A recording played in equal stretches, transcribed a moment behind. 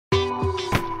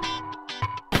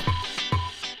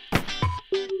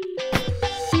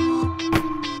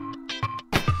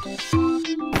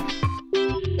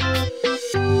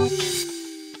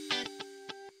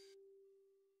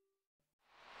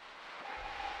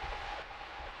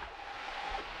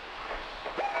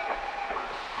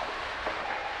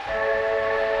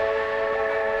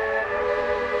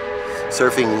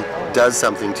surfing does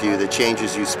something to you that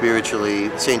changes you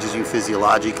spiritually, changes you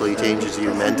physiologically, changes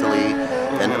you mentally,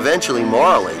 and eventually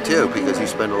morally too, because you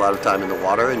spend a lot of time in the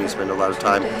water and you spend a lot of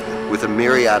time with a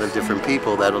myriad of different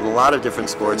people that in a lot of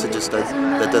different sports it just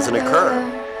that doesn't occur.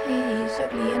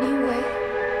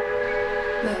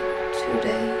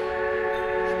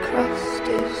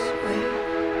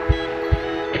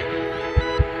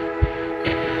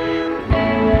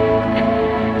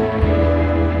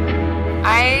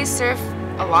 I surf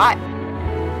a lot.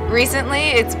 Recently,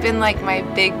 it's been like my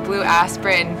big blue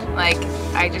aspirin. Like,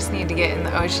 I just need to get in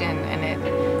the ocean and it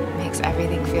makes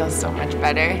everything feel so much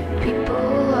better. People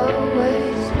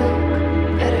always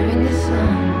look better in the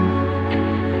sun.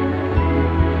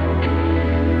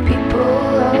 People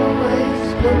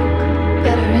always look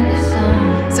better in the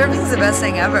sun. Surfing's the best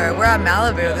thing ever. We're at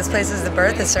Malibu. This place is the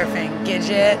birth of surfing.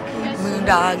 Gidget,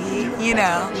 Moondoggy, you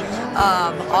know.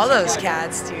 All those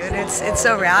cats, dude. It's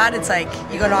so rad. It's like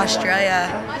you go to Australia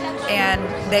and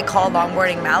they call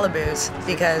longboarding Malibus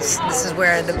because this is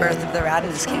where the birth of the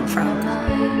radness came from.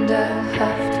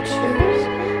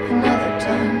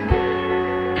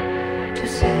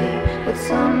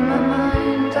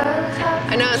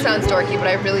 I know it sounds dorky, but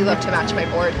I really love to match my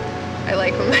board. I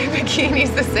like when my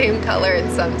bikini's the same color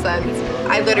in some sense.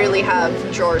 I literally have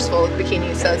drawers full of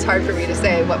bikinis, so it's hard for me to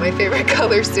say what my favorite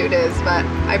color suit is, but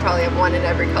I probably have one in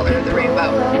every color of the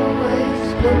rainbow.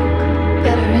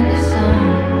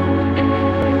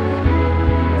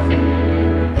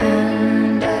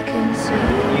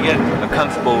 You get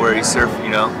comfortable where you surf, you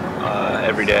know,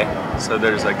 every day. So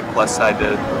there's like a plus side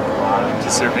to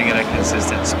surfing in a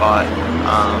consistent spot.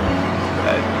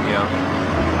 You know,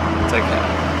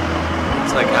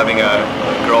 it's like having a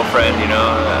girlfriend, you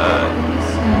know.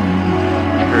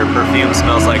 Her perfume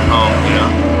smells like home, you know.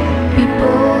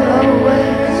 People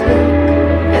always look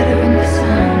better in the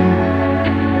sun.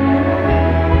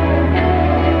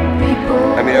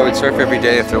 I mean, I would surf every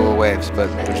day if there were waves, but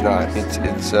there's not.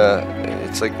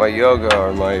 It's like my yoga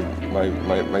or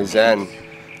my Zen.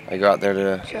 I go out there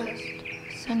to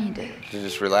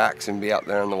just relax and be out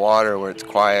there in the water where it's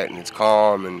quiet and it's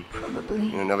calm and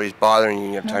you know, nobody's bothering you.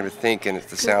 You have time to think, and it's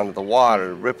the sound of the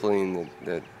water rippling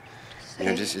that you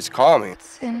know, just it's calming.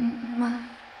 It's in my